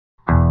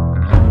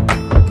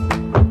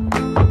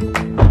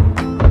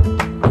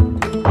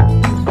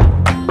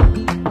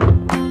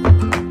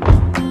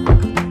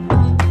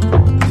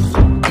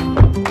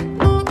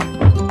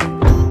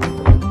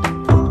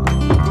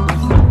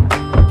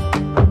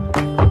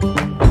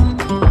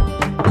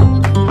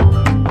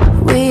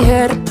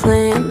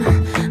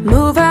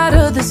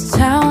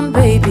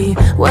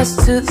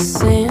to the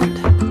sand.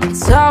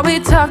 It's all we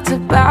talked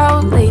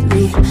about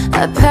lately.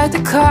 I packed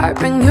a car,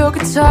 bring your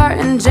guitar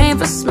and Jane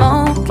for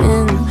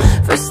smoking.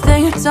 First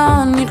thing at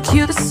dawn, you'd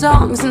cue the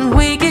songs and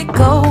we get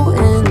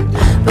going.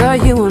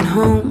 But you went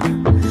home,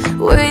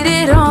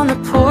 waited on the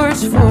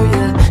porch for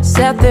you,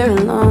 sat there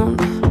alone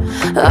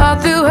all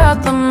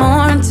throughout the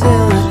morn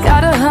till I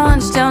got a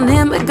hunch down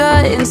in my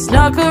gut and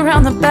snuck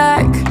around the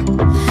back.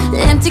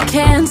 Empty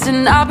cans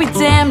and I'll be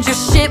damned, your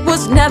shit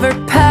was never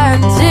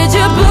packed. Did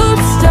your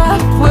boots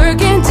stop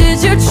working?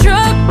 Did your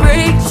truck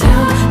break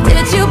down?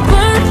 Did you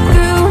burn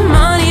through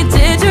money?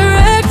 Did your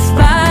ex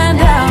find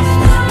out?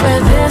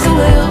 Where there's a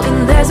will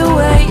and there's a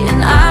way,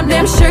 and I'm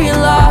damn sure you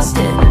lost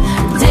it.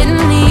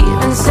 Didn't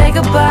even say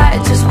goodbye,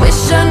 just wish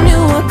I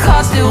knew what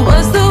cost it.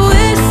 Was the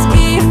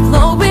whiskey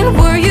flowing?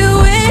 Were you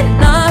in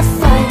a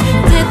fight?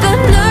 Did the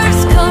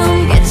nurse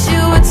come get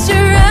you? It's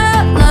your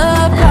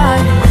alibi.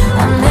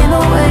 I made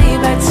my way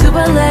back to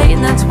LA,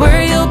 and that's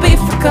where you'll be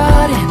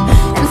forgotten.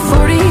 In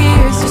 40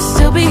 years you'll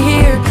still be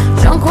here,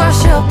 drunk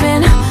wash up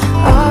in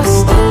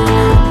Austin.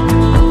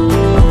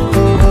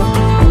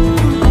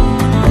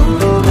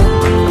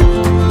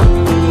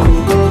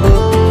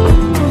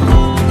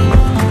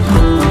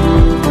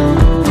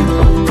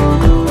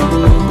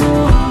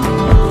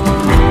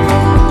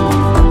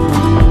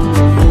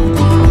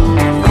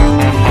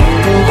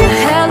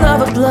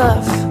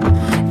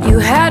 You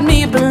had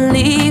me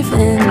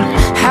believing.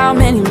 How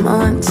many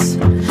months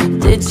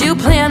did you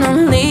plan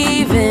on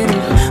leaving?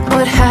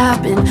 What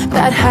happened?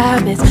 Bad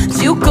habits.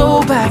 Did you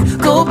go back,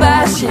 go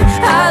bashing?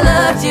 I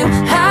loved you,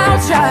 how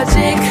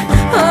tragic.